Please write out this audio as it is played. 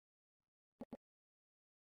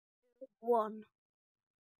1.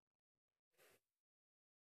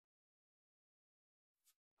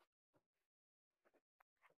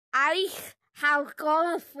 I have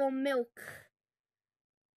colorful milk.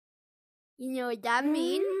 You know what that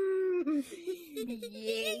means?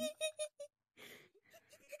 Yay.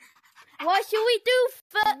 What should we do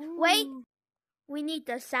first? Wait, we need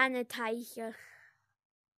the sanitizer.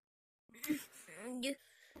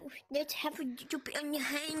 Let's have a dip on your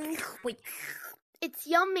hands. Wait. It's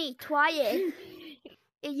yummy. Try it.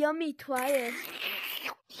 It's yummy. Try it.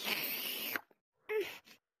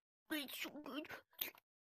 It's so good.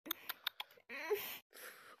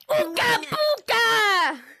 Ooga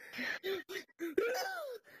booga!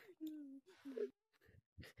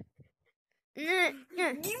 Give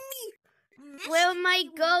me. Where am I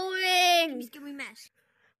going? Give me mask.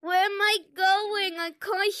 Where am I going? I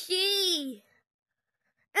can't see.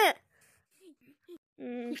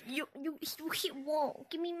 You hit wall.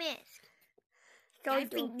 Give me mask. I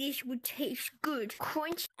think this would taste good.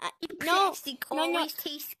 Crunch. Plastic always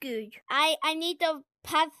tastes good. I need the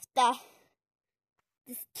pasta.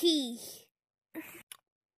 This tea.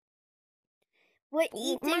 We're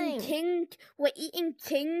eating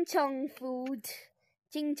Ching Chong food.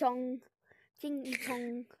 Ching Chong. Ching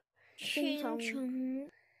Chong. Ching Chong.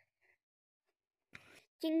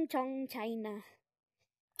 Ching Chong China.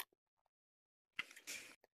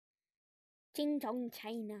 Ching Chong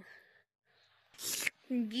China.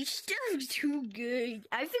 This sounds too good.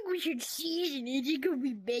 I think we should season it. It could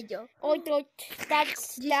be better. Oh,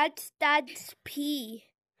 that's pee.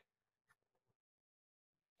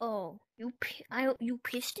 Oh, you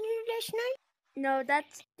pissed in it last night? No,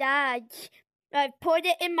 that's Dad. I poured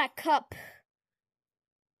it in my cup.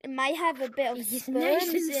 It might have a bit of sperms nice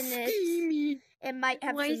and in it. Steamy. It might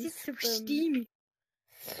have Why some is it so sperm. steamy?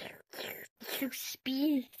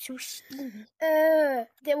 So steamy.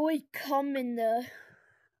 There would come in there.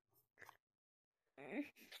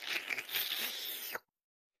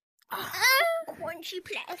 Crunchy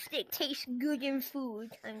plastic tastes good in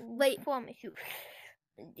food. Wait, promise you.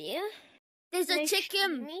 There? There's a Nice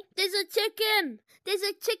chicken. steamy. There's a chicken. There's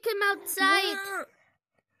a chicken outside.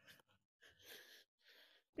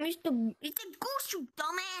 Mr. It's a goose, you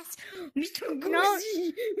dumbass. Mr.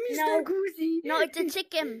 Goosey. No, Mr. Goosey. No, it's a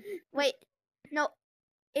chicken. Wait, no,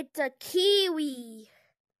 it's a kiwi.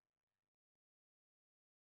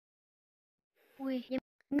 Wait, let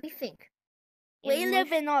me think. We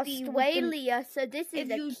live in Australia, so this is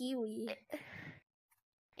a kiwi.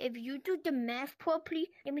 If you do the math properly,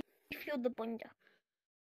 let me feel the bunda.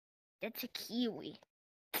 That's a kiwi.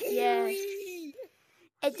 Yes.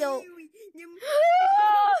 It's a...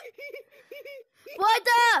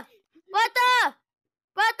 Water! Water!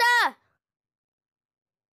 Water!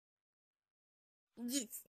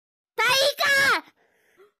 Yes. Tiger!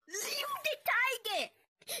 You the tiger!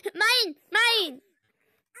 Mine! Mine!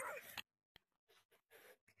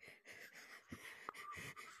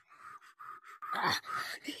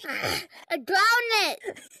 Drown it!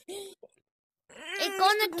 It's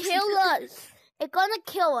gonna kill us. It's gonna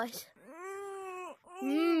kill us.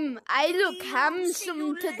 I look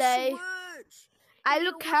handsome today. I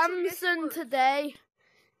look handsome today.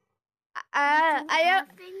 I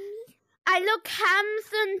look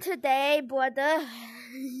handsome today, brother.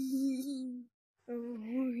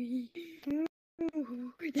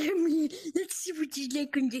 Let's see what you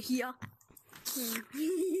like under here.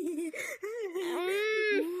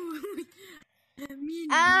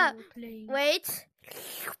 Wait.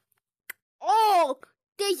 Oh,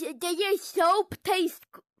 this soap tastes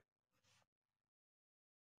good.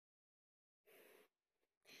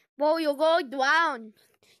 Well, you're going to drown.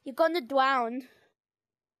 You're gonna drown.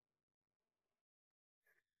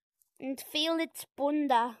 And feel its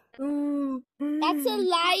bunda. That's a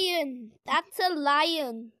lion. That's a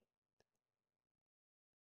lion.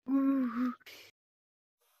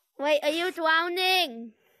 Wait, are you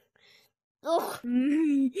drowning? Ugh.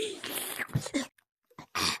 I'm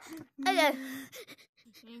not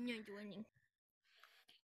drowning.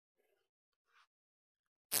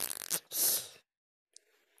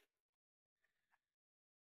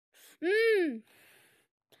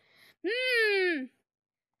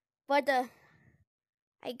 Water.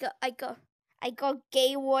 I got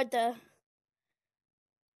gay water.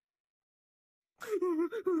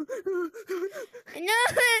 No.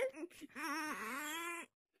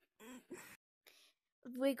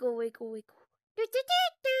 Wiggle, wiggle, wiggle.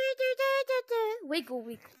 Wiggle,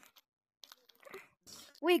 wiggle.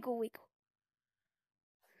 Wiggle, wiggle.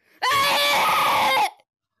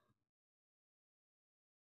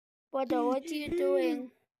 Water, what are you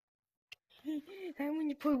doing? I want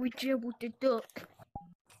to play with you with the duck.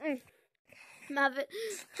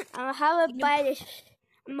 I'm having bears.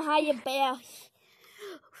 I'm having bears.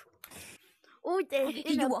 Oh, there's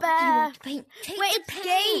a bear. Wait, it's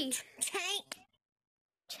gay.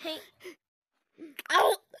 Take.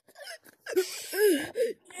 Ow.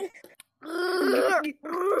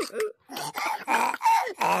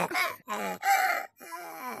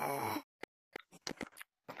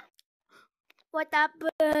 What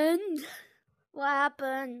happened? What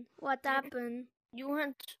happened? What happened? You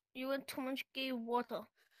had too much gay water.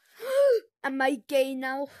 Am I gay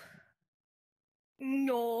now?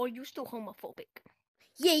 No, you're still homophobic.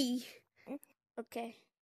 Yay! Okay.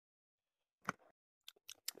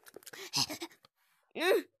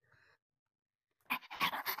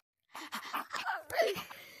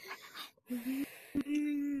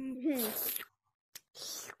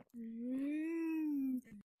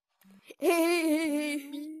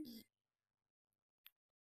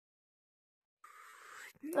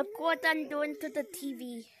 Look what I'm doing to the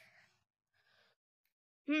TV.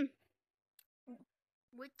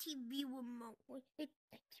 What TV remote?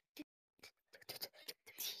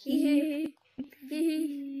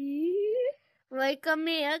 Right, come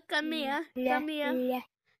here.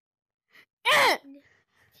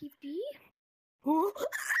 TV? Oh,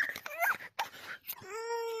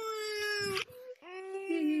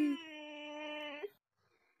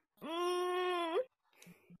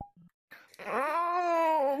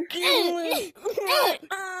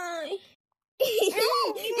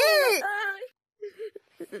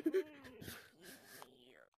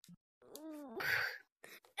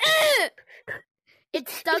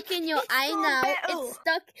 It's stuck in your eye now.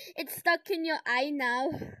 It's stuck in your eye now.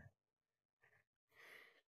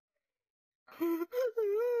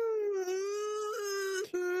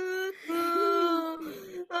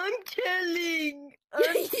 I'm telling.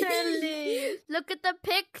 Look at the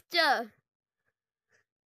picture.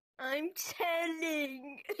 I'm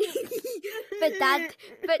telling. But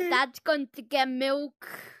Dad's going to get milk.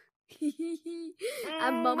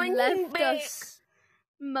 And Mum left us.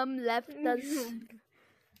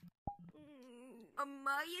 Am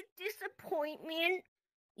I a disappointment?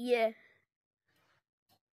 Yeah.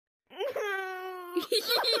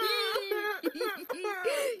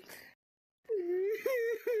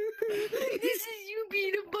 This is you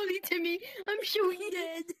being a bully to me. I'm so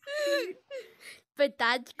dead. But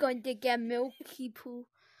Dad's going to get milky poo.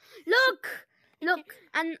 Look,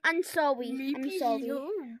 I'm sorry. I'm sorry.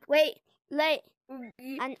 Wait.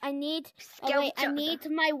 And I need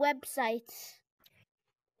my website.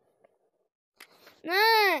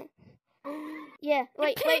 Yeah,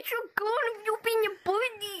 wait. Picture gone of you being a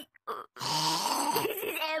bully. This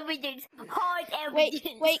is evidence. Hard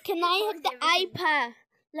evidence. Wait, can I have the iPad?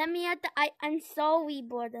 Let me have the I'm sorry,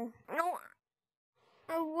 brother. No,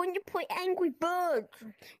 I want to play Angry Birds.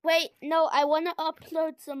 Wait, no, I want to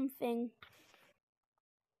upload something.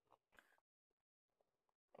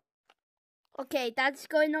 Okay, that's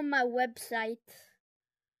going on my website.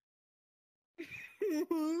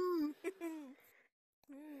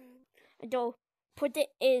 So, put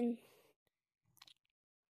it in.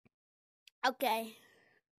 Okay.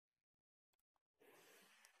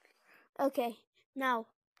 Okay, now,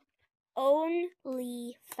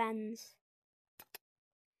 OnlyFans.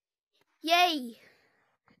 Yay!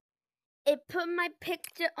 It put my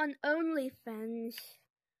picture on OnlyFans.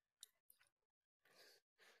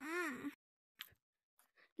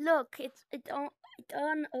 Look, it's on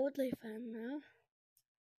OnlyFans now.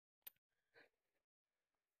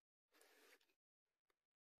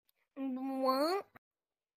 What?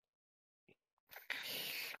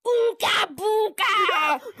 Ooga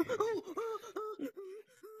booga!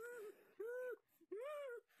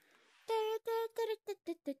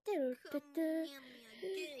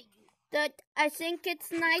 I think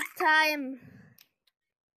it's night time.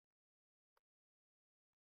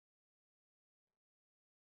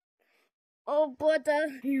 Oh,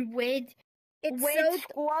 brother. Wait. It's so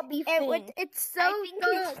squabby thing. It's so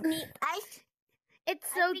dark.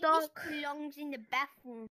 It's so dark. It belongs in the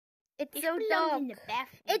bathroom. It's so dark. In the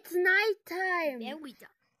bathroom. It's night time. There we go.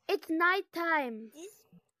 It's night time.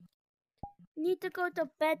 Need to go to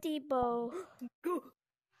Betty Bo.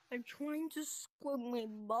 I'm trying to scrub my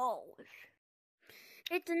balls.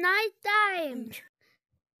 It's night time.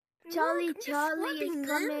 Charlie is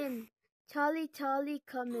coming. Charlie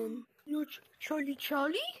coming. No, Charlie?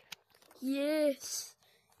 Yes.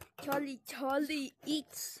 Charlie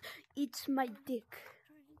eats my dick.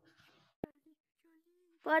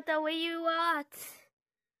 Brother, where you at?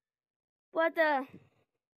 Brother. I'm in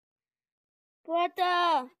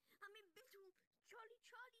bedroom. Charlie's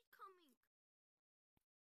coming.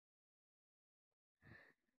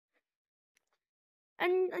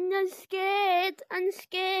 I'm scared. I'm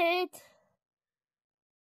scared.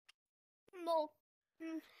 No,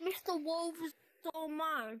 Mr. Wolf is so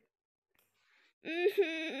mad.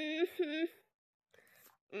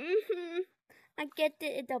 I get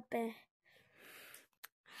it a bit.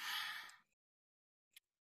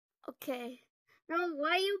 Okay. No,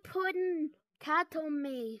 why are you putting cat on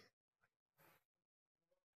me?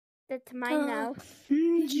 That's mine now.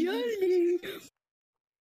 Jelly.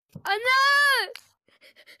 Oh no!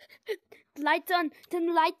 Lights on. Turn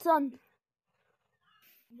the lights on.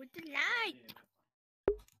 With the light.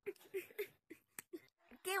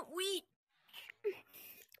 I can't wait.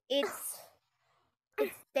 It's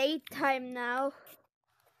daytime now.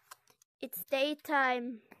 It's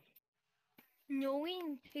daytime. No,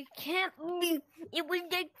 it can't be. It will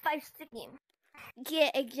take 5 seconds. Yeah,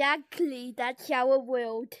 exactly. That's our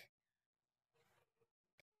world.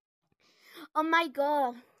 Oh my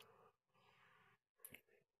god.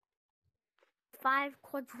 5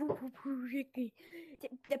 quadruple chicken.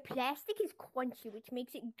 The plastic is crunchy, which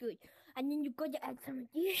makes it good. And then you gotta add some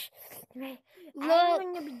of this.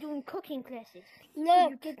 I'm gonna be doing cooking classes.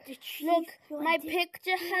 Look, So look, my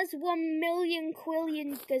picture has 1 million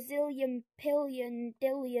quillion gazillion pillion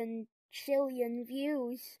dillion trillion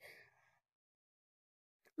views.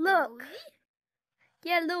 Look. Really?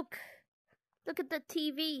 Yeah, look. Look at the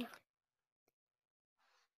TV.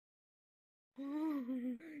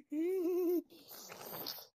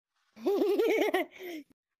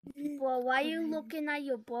 Well, why are you looking at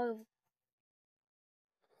your bowl?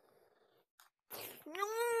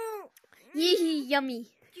 No. Yee,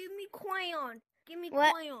 yummy. Give me crayon. Give me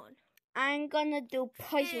What? crayon. I'm gonna do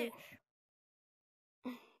puzzle.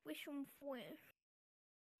 Which one first?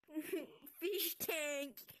 Fish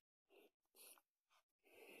tank.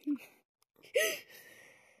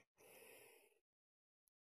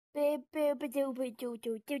 Why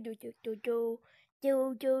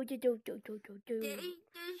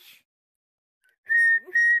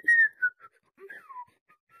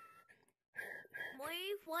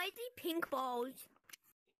are they pink balls?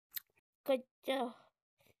 Good job.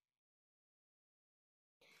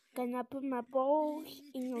 Gonna put my balls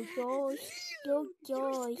in your jaws. Your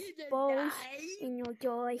jaws. Balls in your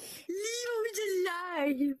jaws. Leo's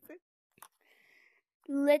alive.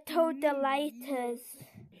 Little delighters.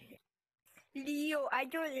 Leo, I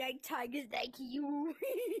don't like tigers like you.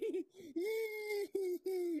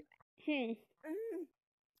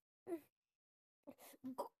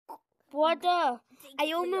 Brother,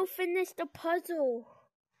 I almost finished the puzzle.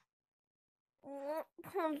 What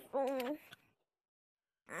puzzle?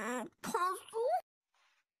 Puzzle?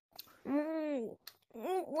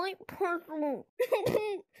 What puzzle?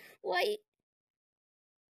 Wait.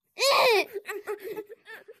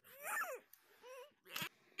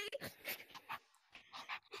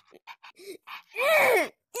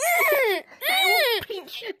 I will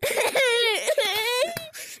pinch you.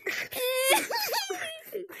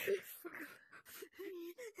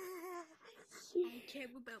 I care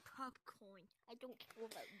about popcorn. I don't care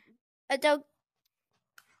about you. I don't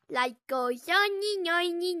like goes on.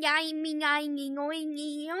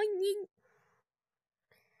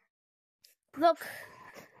 Look,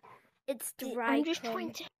 it's dry. I'm just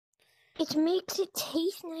trying to. It makes it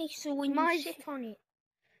taste nicer when you sit on it.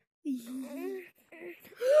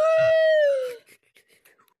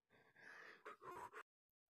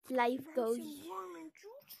 Life goes.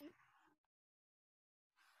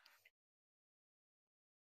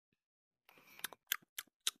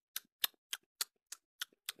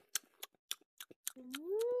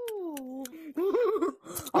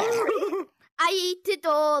 I eat it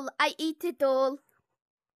all. I eat it all.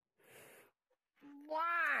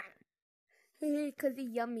 Why? Because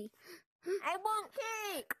it's yummy. I want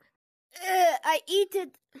cake. I eat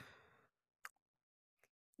it.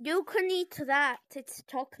 You can eat that. It's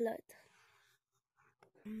chocolate.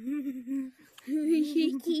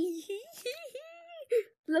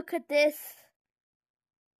 Look at this.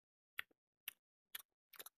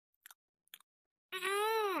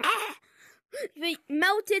 The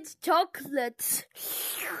melted chocolate.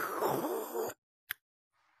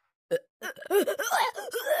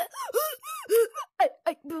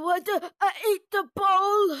 I ate the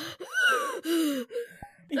bowl.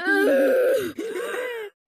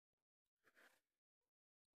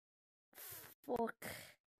 Fuck.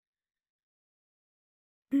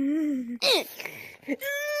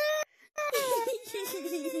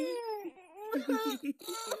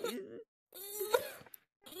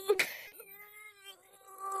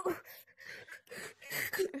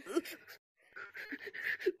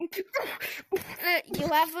 You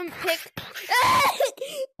haven't picked.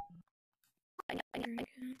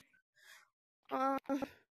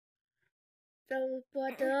 So,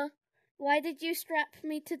 brother, why did you strap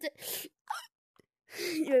me to the...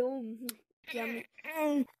 Yummy.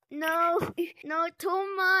 No, no,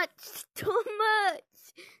 too much, too much,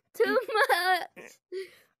 too much.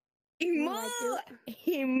 More.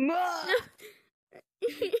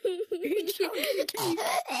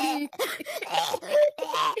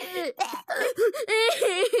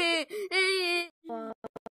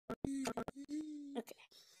 Okay.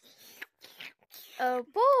 Oh,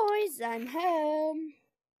 boys, I'm home.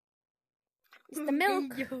 It's the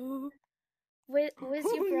milk. Where's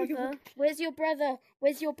your brother? Where's your brother?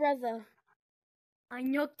 Where's your brother? I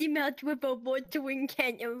knocked him out with a watering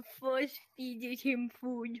can and force feeded him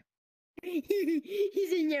food.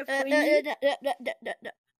 Isn't that funny?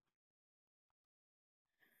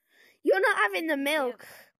 You're not having the milk.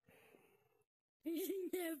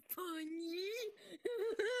 Isn't that funny?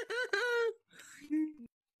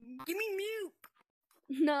 Give me milk.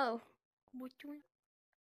 No. What do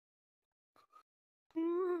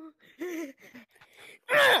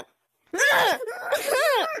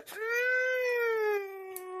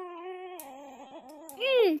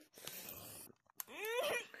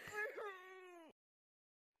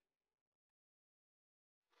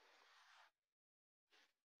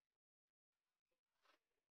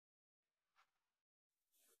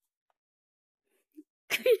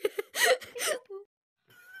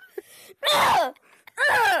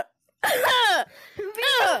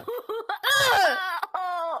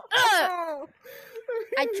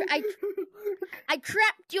I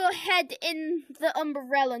trapped your head in the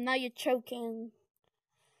umbrella. Now you're choking.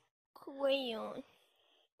 Crayon.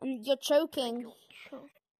 You're choking.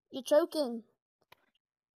 You're choking.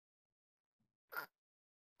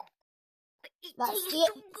 That's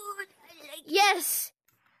it. Good. Yes.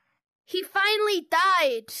 He finally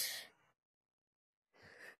died.